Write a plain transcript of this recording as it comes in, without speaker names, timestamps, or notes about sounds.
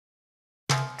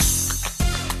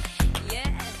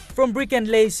From Brick and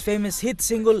Lay's famous hit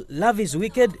single Love Is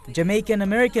Wicked,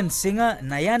 Jamaican-American singer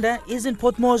Nyanda is in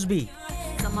Port Moresby.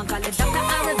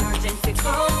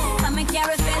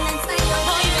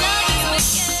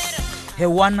 Her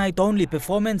one-night-only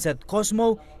performance at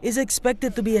Cosmo is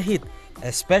expected to be a hit,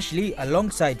 especially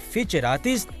alongside featured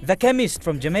artist the Kemish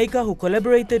from Jamaica, who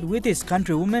collaborated with his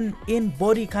countrywoman in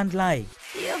Body Can't Lie.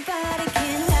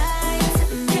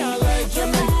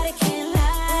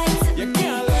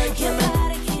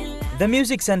 The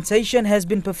music sensation has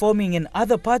been performing in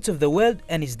other parts of the world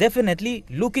and is definitely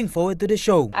looking forward to the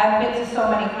show. I've been to so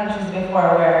many countries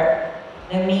before where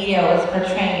the media was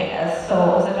portraying it as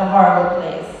such a horrible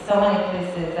place. So many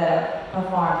places that I've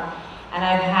performed, and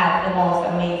I've had the most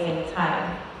amazing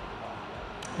time.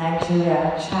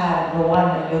 Nigeria, Chad,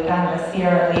 Rwanda, Uganda,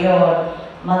 Sierra Leone,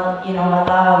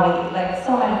 Malawi, like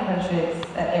so many countries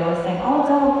that they were saying, oh,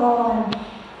 don't go,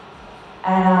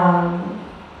 and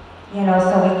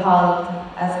so we called,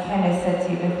 as Kemish said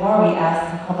to you before, we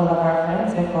asked a couple of our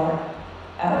friends before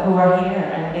who were here,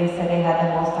 and they said they had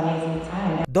the most amazing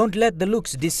time. Don't let the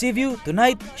looks deceive you.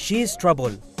 Tonight, she is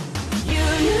trouble. You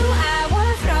knew I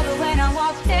was trouble when I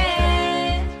walked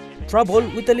in. Trouble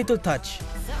with a little touch.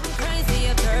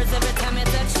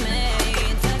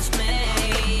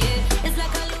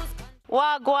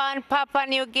 Wagwan, Papua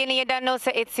New Guinea, you don't know,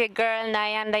 so it's your girl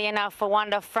Nyanda, you know, for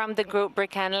Wonder from the group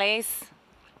Brick and Lace.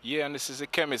 Yeah, and this is a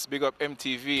Chemist. Big up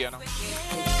MTV.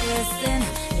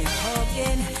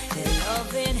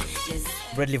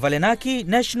 Bradley Valenaki,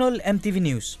 National MTV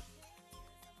News.